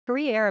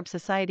Korea Arab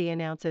Society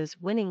announces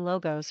winning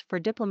logos for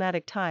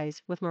diplomatic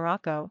ties with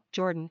Morocco,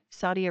 Jordan,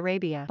 Saudi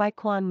Arabia by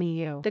Kwon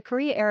Mee-yoo. The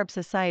Korea Arab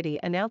Society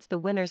announced the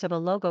winners of a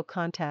logo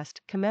contest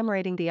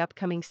commemorating the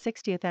upcoming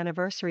 60th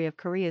anniversary of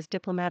Korea's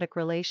diplomatic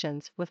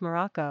relations with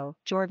Morocco,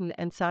 Jordan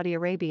and Saudi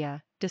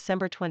Arabia,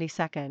 December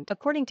 22.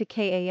 According to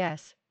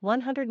KAS,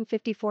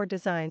 154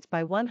 designs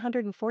by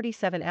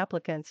 147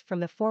 applicants from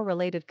the 4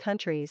 related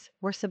countries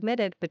were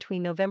submitted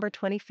between November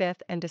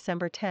 25 and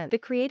December 10. The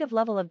creative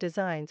level of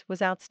designs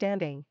was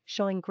outstanding,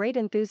 showing great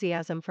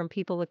enthusiasm from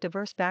people with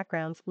diverse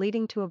backgrounds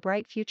leading to a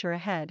bright future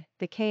ahead,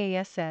 the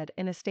KAS said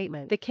in a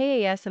statement. The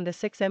KAS and the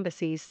 6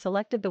 embassies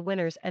selected the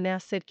winners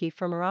Anass Sidki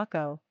for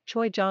Morocco,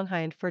 Choi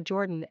Jeong-hyeon for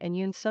Jordan and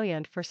Yoon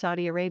So-yeon for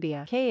Saudi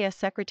Arabia. KAS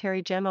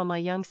Secretary General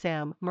Mee-yoo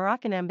Sam,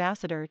 Moroccan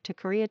Ambassador to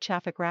Korea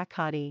Chafik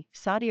Rachadi,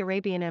 Saudi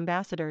Arabian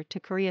Ambassador to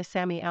Korea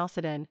Sami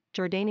Alsadhan,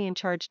 Jordanian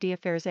Charge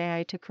d'Affaires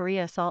AI to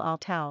Korea Asal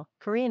Al-Tal,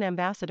 Korean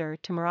Ambassador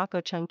to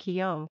Morocco Chung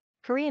Kee-yong,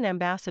 Korean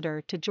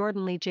Ambassador to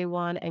Jordan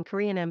Jae-wan and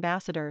Korean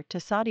Ambassador to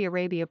Saudi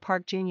Arabia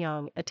Park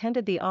Joon-yong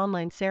attended the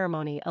online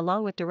ceremony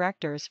along with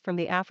directors from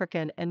the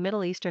African and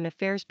Middle Eastern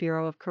Affairs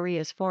Bureau of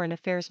Korea's Foreign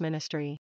Affairs Ministry.